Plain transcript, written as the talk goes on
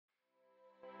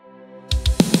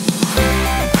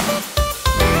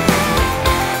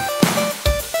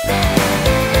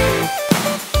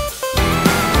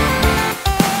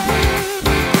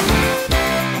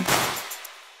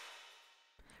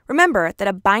Remember that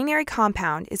a binary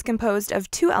compound is composed of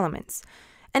two elements,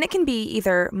 and it can be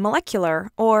either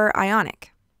molecular or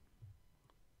ionic.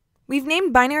 We've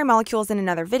named binary molecules in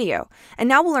another video, and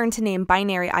now we'll learn to name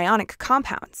binary ionic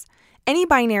compounds. Any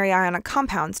binary ionic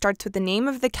compound starts with the name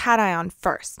of the cation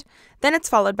first, then it's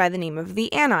followed by the name of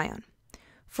the anion.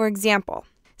 For example,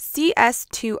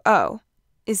 Cs2O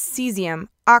is cesium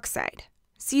oxide.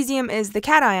 Cesium is the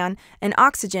cation and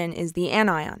oxygen is the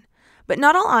anion. But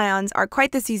not all ions are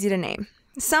quite this easy to name.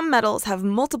 Some metals have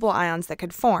multiple ions that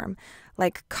could form,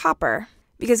 like copper.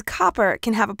 Because copper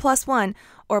can have a +1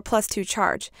 or +2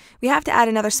 charge, we have to add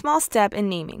another small step in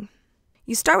naming.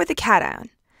 You start with the cation,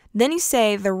 then you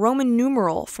say the Roman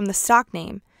numeral from the stock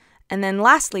name, and then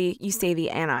lastly, you say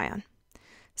the anion.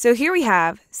 So here we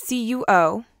have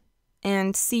CuO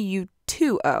and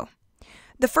Cu2O.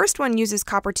 The first one uses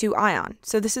copper 2 ion,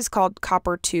 so this is called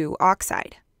copper 2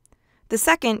 oxide. The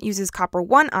second uses copper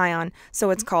 1 ion,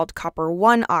 so it's called copper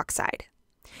 1 oxide.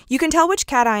 You can tell which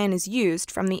cation is used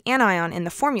from the anion in the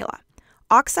formula.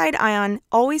 Oxide ion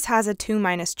always has a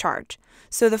 2- charge,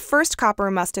 so the first copper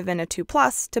must have been a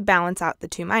 2+ to balance out the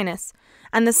 2-,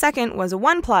 and the second was a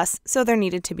 1+, so there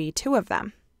needed to be 2 of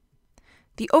them.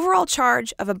 The overall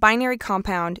charge of a binary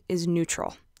compound is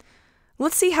neutral.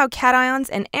 Let's see how cations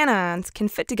and anions can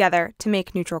fit together to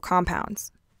make neutral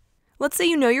compounds. Let's say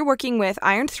you know you're working with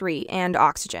iron 3 and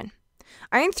oxygen.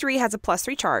 Iron 3 has a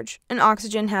 +3 charge, and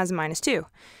oxygen has -2.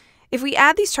 If we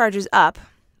add these charges up,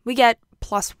 we get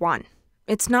 +1.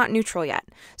 It's not neutral yet,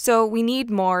 so we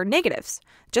need more negatives.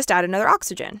 Just add another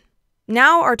oxygen.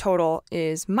 Now our total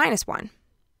is -1.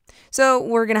 So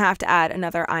we're going to have to add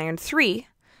another iron 3,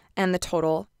 and the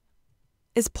total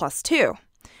is +2.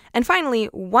 And finally,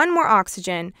 one more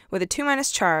oxygen with a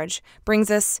 2- charge brings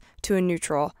us to a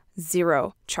neutral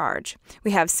 0 charge.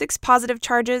 We have 6 positive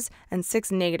charges and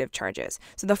 6 negative charges.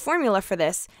 So the formula for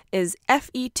this is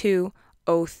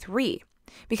Fe2O3,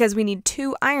 because we need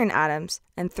 2 iron atoms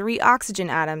and 3 oxygen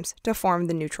atoms to form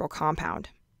the neutral compound.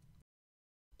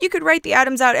 You could write the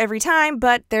atoms out every time,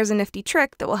 but there's a nifty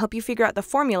trick that will help you figure out the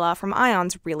formula from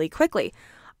ions really quickly.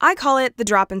 I call it the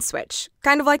drop and switch.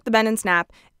 Kind of like the bend and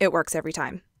snap, it works every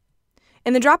time.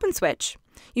 In the drop and switch,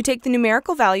 you take the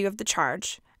numerical value of the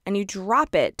charge and you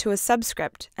drop it to a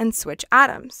subscript and switch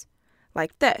atoms,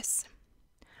 like this.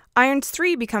 Iron's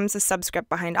 3 becomes the subscript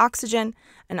behind oxygen,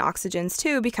 and oxygen's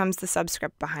 2 becomes the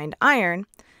subscript behind iron,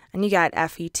 and you get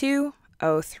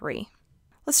Fe2O3.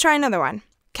 Let's try another one.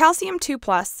 Calcium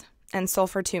 2+ and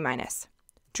sulfur 2-.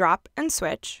 Drop and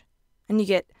switch, and you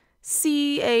get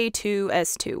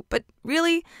Ca2S2. But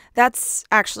really, that's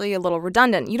actually a little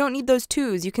redundant. You don't need those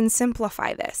 2's. You can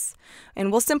simplify this.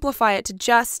 And we'll simplify it to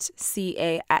just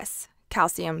CaS,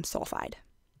 calcium sulfide.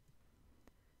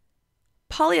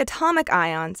 Polyatomic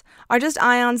ions are just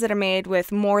ions that are made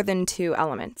with more than 2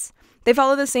 elements. They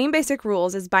follow the same basic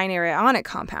rules as binary ionic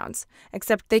compounds,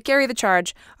 except they carry the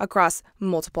charge across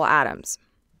multiple atoms.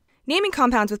 Naming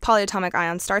compounds with polyatomic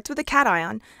ions starts with a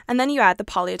cation, and then you add the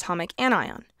polyatomic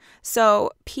anion. So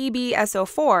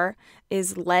PbSO4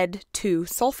 is lead 2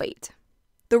 sulfate.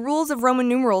 The rules of Roman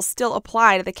numerals still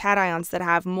apply to the cations that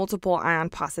have multiple ion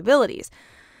possibilities.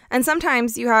 And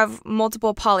sometimes you have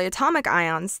multiple polyatomic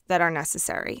ions that are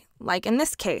necessary, like in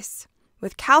this case,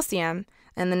 with calcium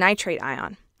and the nitrate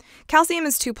ion. Calcium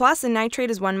is 2+ and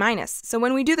nitrate is 1-. So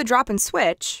when we do the drop and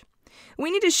switch, we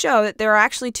need to show that there are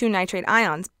actually 2 nitrate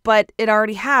ions, but it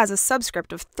already has a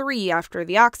subscript of 3 after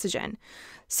the oxygen.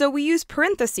 So we use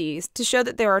parentheses to show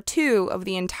that there are 2 of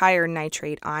the entire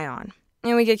nitrate ion,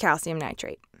 and we get calcium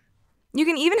nitrate. You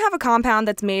can even have a compound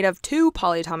that's made of 2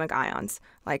 polyatomic ions,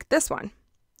 like this one.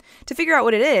 To figure out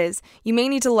what it is, you may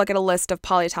need to look at a list of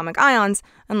polyatomic ions,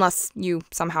 unless you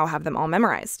somehow have them all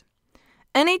memorized.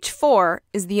 NH4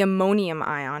 is the ammonium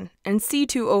ion, and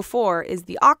C2O4 is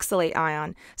the oxalate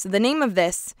ion, so the name of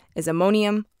this is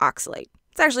ammonium oxalate.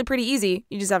 It's actually pretty easy,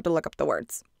 you just have to look up the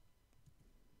words.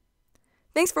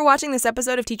 Thanks for watching this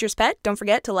episode of Teacher's Pet. Don't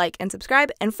forget to like and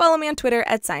subscribe, and follow me on Twitter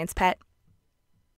 @SciencePet.